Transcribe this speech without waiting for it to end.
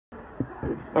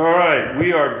All right,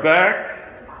 we are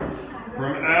back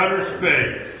from outer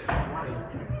space.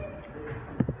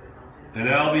 And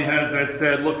Albie has that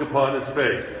sad look upon his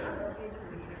face.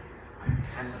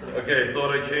 Okay,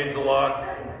 thought I changed a lot.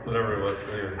 Whatever it was.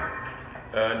 Anyway.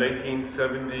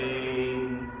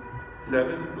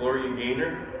 1977, Gloria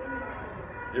Gaynor.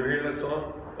 You ever hear that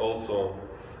song? Old song.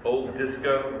 Old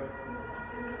disco.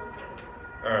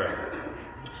 All right.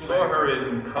 Saw her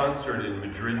in concert in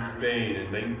Madrid, Spain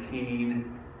in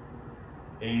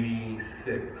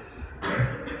 1986.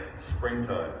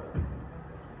 Springtime.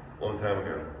 Long time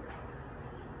ago.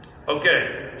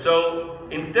 Okay, so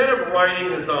instead of writing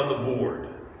this on the board,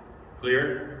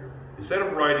 clear? Instead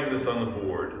of writing this on the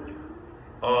board,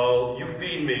 you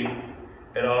feed me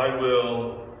and I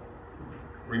will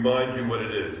remind you what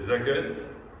it is. Is that good?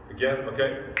 Again?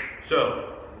 Okay.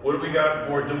 So, what do we got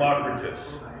for Democritus?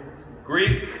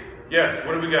 Greek? Yes,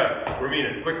 what do we got?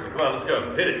 Romina, quickly, come on, let's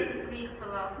go. Hit it.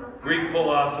 Greek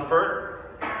philosopher.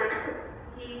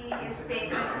 He is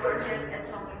famous for his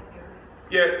atomic theory.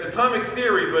 Yeah, atomic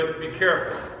theory, but be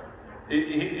careful.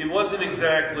 It wasn't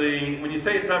exactly, when you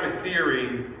say atomic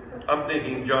theory, I'm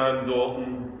thinking John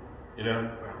Dalton, you know,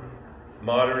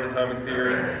 modern atomic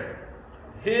theory.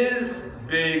 His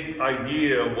big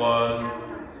idea was,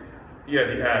 the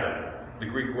atom, the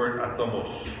Greek word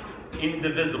atomos,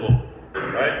 indivisible,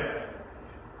 right?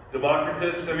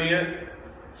 Democritus,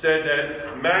 said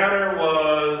that matter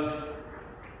was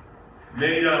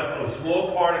made up of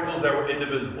small particles that were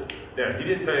indivisible. Now, he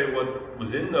didn't tell you what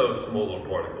was in those smaller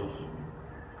particles,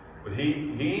 but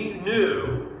he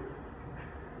knew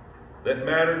that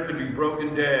matter could be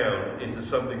broken down into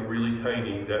something really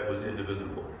tiny that was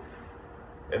indivisible.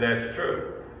 And that's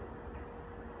true.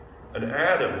 An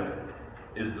atom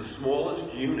is the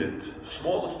smallest unit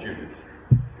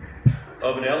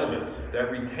of an element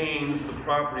that retains the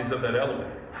properties of that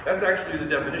element. That's actually the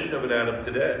definition of an atom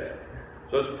today.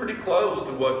 So it's pretty close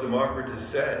to what Democritus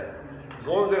said. As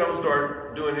long as I don't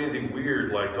start doing anything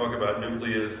weird like talk about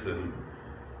nucleus and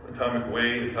atomic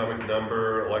weight, atomic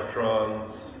number,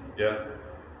 electrons,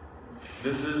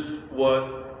 This is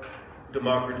what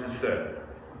Democritus said,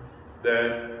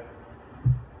 that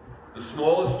the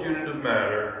smallest unit of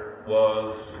matter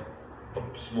was a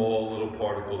small little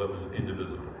particle that was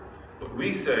indivisible. What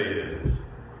we say is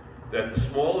that the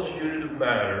smallest unit of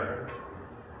matter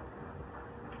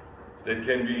that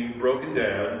can be broken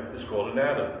down is called an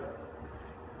atom.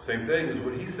 Same thing as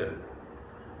what he said.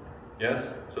 Yes?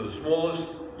 So the smallest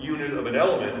unit of an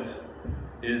element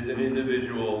is an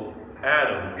individual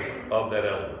atom of that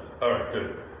element. All right,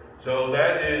 good. So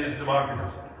that is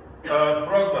Democritus.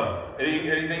 Progma,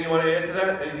 anything you want to add to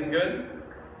that? Anything good?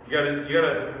 You got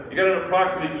an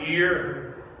approximate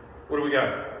year. What do we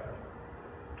got?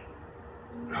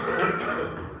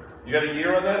 You got a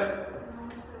year on that?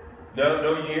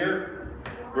 No year?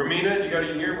 Romina, you got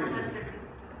a year?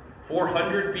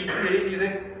 400 BC, do you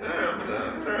think?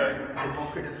 That's all right.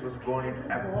 Democritus was born in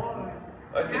Abdera.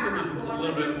 I think it was a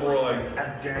little bit more like.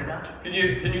 Can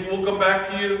you? We'll come back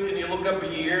to you. Can you look up a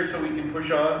year so we can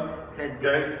push on?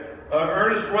 Okay.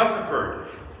 Ernest Rutherford.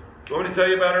 You want me to tell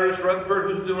you about Ernest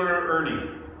Rutherford? Who's doing Ernie?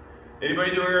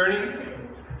 Anybody doing Ernie?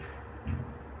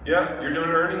 Yeah, you're doing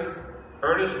Ernie?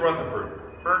 Ernest Rutherford.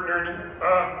 Bert and Ernie.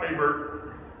 Hey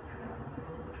Bert.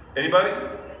 Anybody?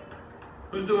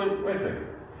 Who's doing? Wait a second.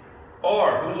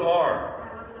 R. Who's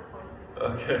R?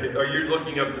 Okay. Oh, you're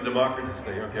looking up the Democritus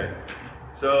thing. Okay.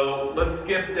 So let's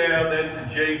skip down then to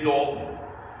J. Dalton.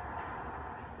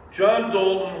 John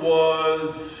Dalton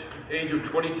was age of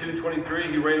 22,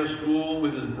 23. He ran a school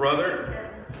with his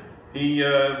brother. He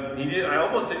did. I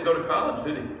almost didn't go to college,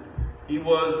 did he? He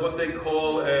was what they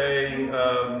call a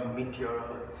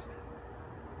meteorologist.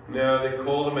 No, they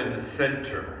called him a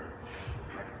dissenter.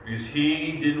 Because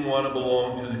he didn't want to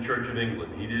belong to the Church of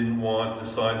England. He didn't want to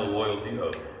sign the loyalty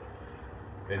oath.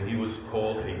 And he was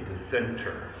called a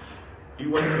dissenter. He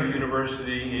went to a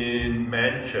university in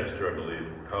Manchester, I believe,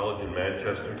 college in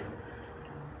Manchester.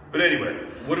 But anyway,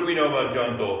 what do we know about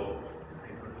John Dalton?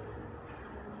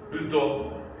 Who's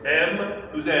Dalton? M?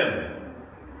 Who's M?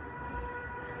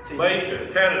 Malaysia,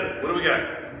 Canada. What do we got?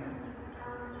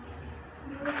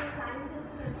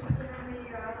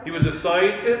 He was a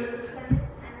scientist.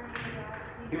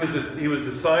 He was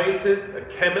a scientist, a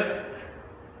chemist.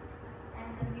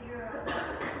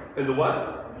 And the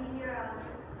what?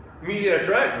 That's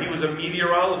right. He was a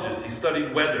meteorologist. He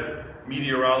studied weather.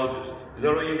 Meteorologist. Is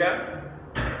that what you got?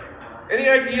 Any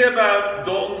idea about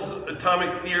Dalton's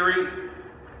atomic theory?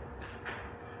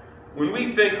 When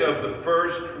we think of the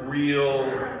first real,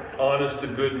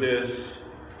 honest-to-goodness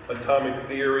atomic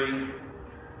theory,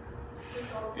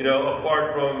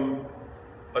 apart from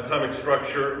atomic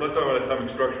structure. I'm not talking about atomic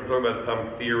structure, we're talking about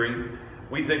atomic theory.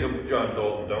 We think of John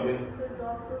Dalton, don't we?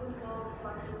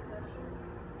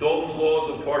 Dalton's laws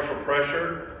of partial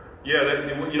pressure. Yeah,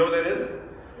 you know what that is?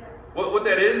 Yeah. What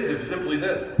that is simply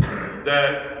this,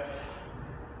 that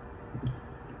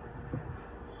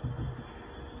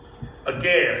a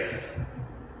gas,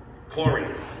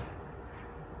 chlorine,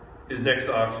 is next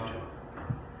to oxygen.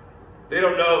 They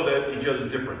don't know that each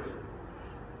other's different.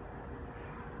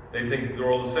 They think they're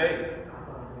all the same.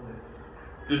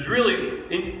 There's really,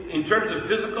 in terms of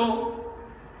physical,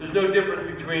 there's no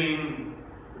difference between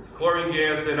chlorine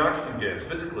gas and oxygen gas,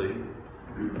 physically.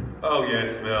 Oh yeah,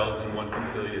 it smells and one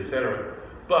can kill you, etc.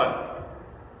 But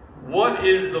what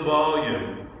is the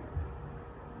volume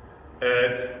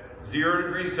at 0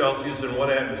 degrees Celsius in one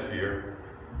atmosphere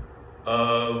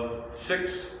of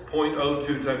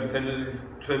 6.02 times 10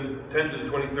 to the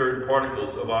 23rd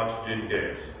particles of oxygen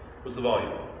gas? What's the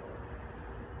volume?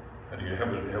 How would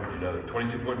you know that?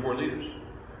 22.4 liters.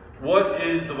 What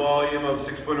is the volume of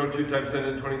 6.02 times 10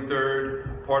 to the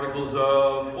 23rd particles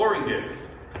of fluorine gas?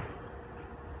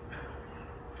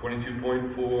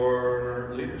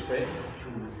 22.4 liters, same.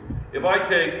 If I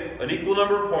take an equal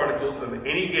number of particles of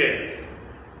any gas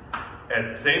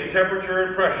at the same temperature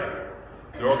and pressure,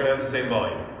 they're all going to have the same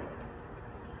volume.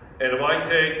 And if I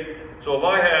take, so if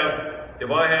I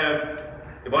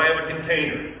have a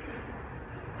container,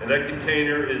 and that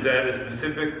container is at a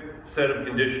specific set of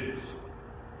conditions,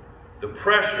 the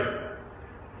pressure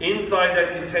inside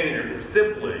that container is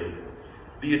simply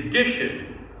the addition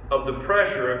of the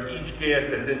pressure of each gas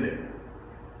that's in there.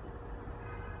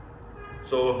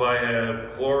 So if I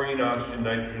have chlorine, oxygen,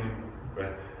 nitrogen,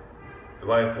 if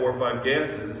I have 4 or 5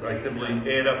 gases, I simply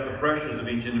add up the pressures of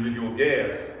each individual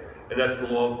gas, and that's the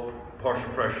law of partial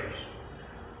pressures.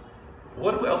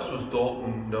 What else was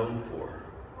Dalton known for?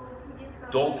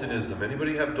 Daltonism.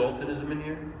 Anybody have Daltonism in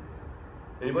here?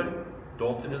 Anybody?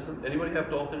 Daltonism? Anybody have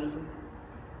Daltonism?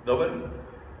 Nobody?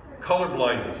 Color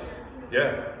blindness.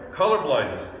 Yeah, color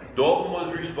blindness. Dalton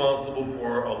was responsible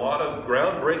for a lot of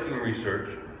groundbreaking research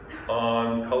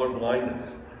on color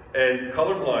blindness. And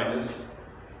color blindness,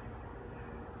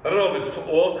 I don't know if it's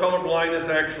all color blindness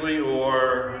actually,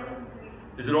 or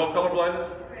is it all color blindness?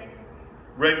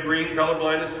 Red-green color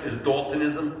blindness is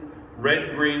Daltonism.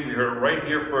 Red-green, we heard it right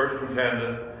here first from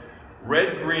Canada.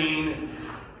 Red-green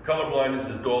color blindness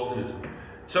is Daltonism.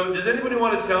 So does anybody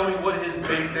want to tell me what his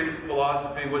basic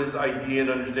philosophy, what his idea and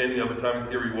understanding of atomic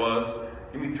theory was?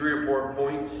 Give me 3 or 4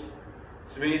 points.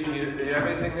 Samir, do you have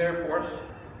anything there for us?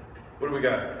 What do we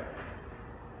got?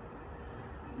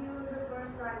 He was the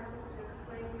first scientist to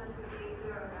explain the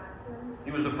behavior of atoms.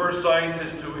 He was the first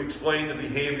scientist to explain the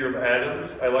behavior of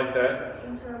atoms. I like that.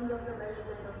 In terms of the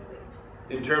measurement of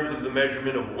weight. In terms of the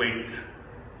measurement of weight.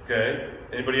 Okay.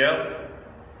 Anybody else?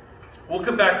 We'll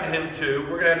come back to him too.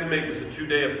 We're going to have to make this a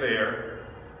 2-day affair.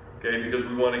 Okay, because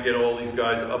we want to get all these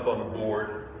guys up on the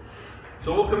board.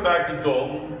 So we'll come back to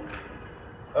Dalton.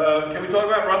 Can we talk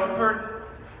about Rutherford?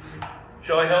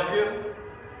 Shall I help you?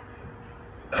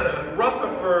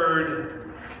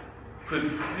 Rutherford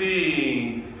could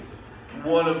be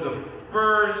one of the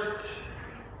first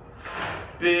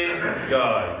big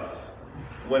guys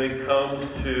when it comes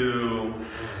to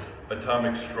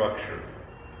atomic structure.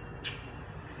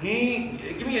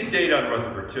 Give me a date on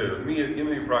Rutherford too. Give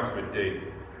me an approximate date.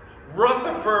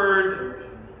 Rutherford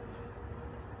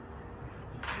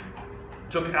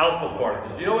took alpha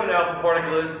particles. Do you know what an alpha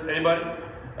particle is? Anybody?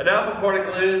 An alpha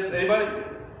particle is, anybody?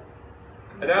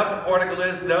 An alpha particle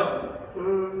is, no?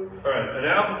 Alright, an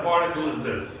alpha particle is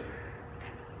this.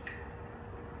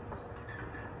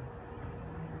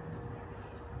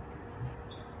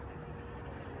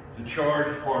 The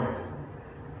charged particle.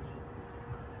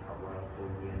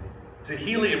 It's a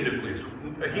helium nucleus,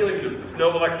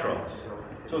 no electrons.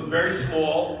 So it's very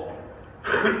small.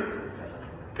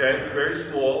 Okay, it's very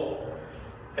small.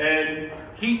 And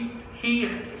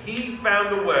he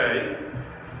found a way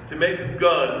to make a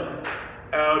gun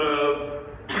out of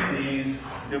these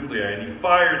nuclei. And he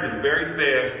fired them very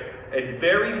fast at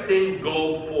very thin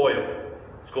gold foil.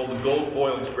 It's called the gold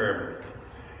foil experiment.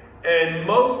 And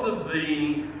most of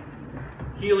the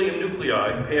helium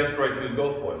nuclei passed right through the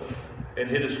gold foil and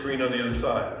hit a screen on the other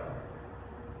side.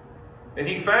 And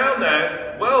he found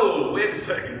that, whoa, wait a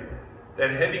second,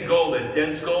 that heavy gold, that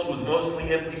dense gold was mostly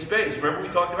empty space. Remember we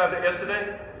talked about that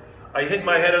yesterday? I hit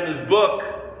my head on this book.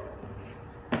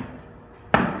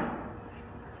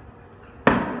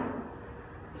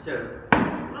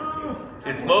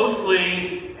 It's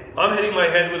mostly, I'm hitting my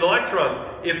head with electrons.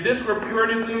 If this were pure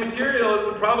nuclear material, it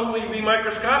would probably be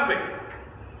microscopic.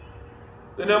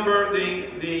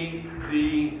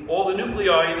 all the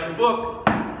nuclei in this book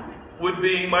would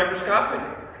be microscopic.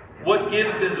 What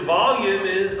gives this volume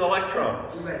is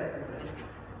electrons.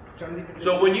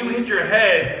 So when you hit your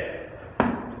head,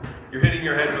 you're hitting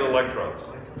your head with electrons.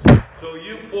 So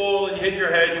you fall and you hit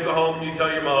your head, you go home and you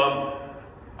tell your mom,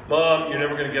 Mom, you're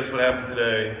never going to guess what happened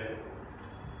today.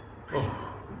 Oh.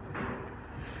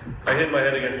 I hit my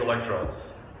head against electrons,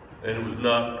 and it was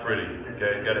not pretty.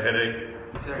 Okay, got a headache,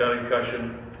 Sir. got a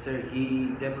concussion. Sir,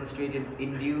 he demonstrated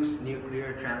induced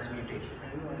nuclear transmutation.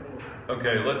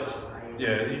 Okay,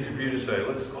 easy for you to say.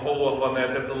 Let's hold off on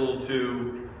that. That's a little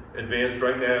too advanced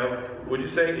right now. What'd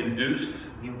you say? Induced?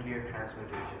 Nuclear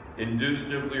transmutation. Induced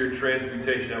nuclear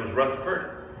transmutation. That was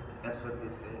Rutherford? That's what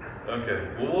this is. Okay,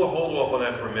 well, we'll hold off on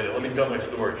that for a minute. Let me tell my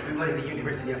story. We went to the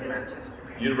University of Manchester.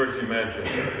 University of Manchester.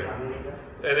 Okay.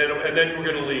 And then we're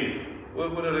going to leave.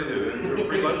 What did I do? Is there a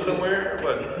free lunch somewhere?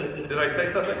 What? Did I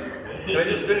say something? Can I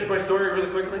just finish my story really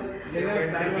quickly?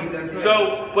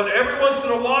 So, but every once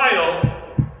in a while,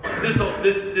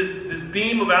 this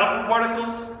beam of alpha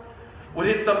particles would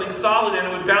hit something solid and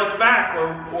it would bounce back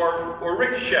or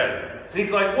ricochet. And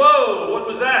he's like, whoa, what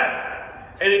was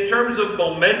that? And in terms of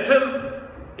momentum,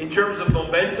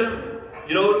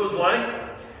 you know what it was like?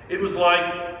 It was like,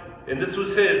 and this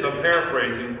was his, I'm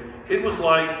paraphrasing, it was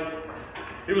like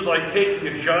taking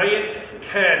a giant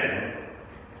cannon,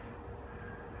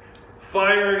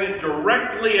 firing it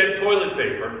directly at toilet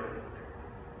paper.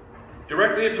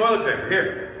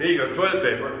 Here you go, toilet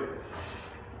paper.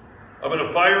 I'm going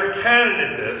to fire a cannon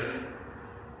at this.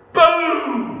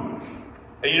 Boom!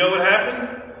 And you know what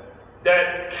happened?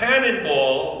 That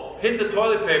cannonball hit the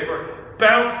toilet paper,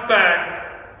 bounced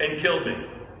back, and killed me.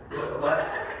 What?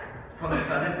 From the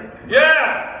toilet paper?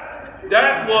 Yeah!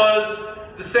 That was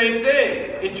the same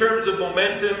thing in terms of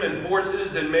momentum and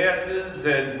forces and masses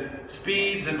and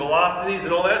speeds and velocities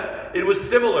and all that. It was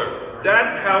similar.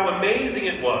 That's how amazing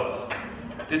it was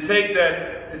to take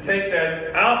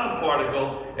that alpha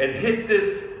particle and hit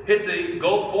the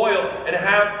gold foil and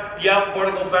have the alpha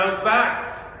particle bounce back.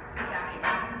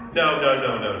 No.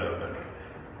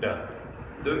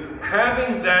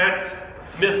 Having that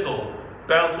missile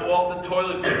bounce off the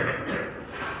toilet paper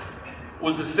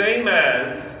was the same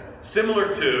as,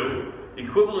 similar to,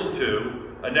 equivalent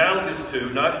to, analogous to,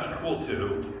 not equal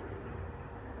to,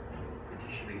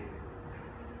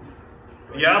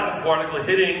 the alpha particle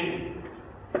hitting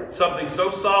something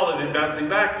so solid and bouncing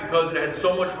back because it had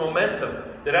so much momentum.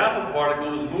 That alpha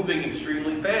particle was moving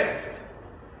extremely fast.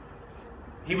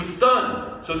 He was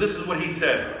stunned. So this is what he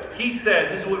said. He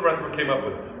said, this is what Rutherford came up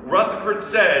with. Rutherford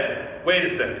said, wait a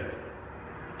second.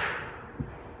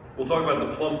 We'll talk about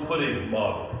the plum pudding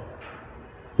model.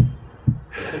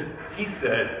 He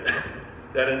said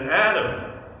that an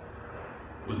atom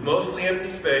was mostly empty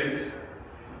space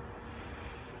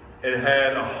and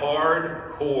had a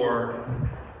hard core,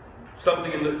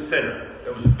 something in the center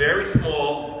that was very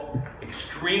small,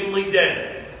 extremely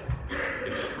dense,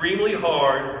 extremely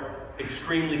hard,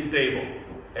 extremely stable.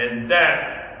 And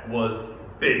that was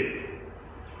big.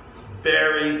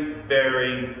 Very,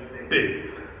 very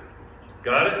big.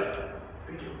 Got it?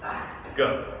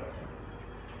 Go.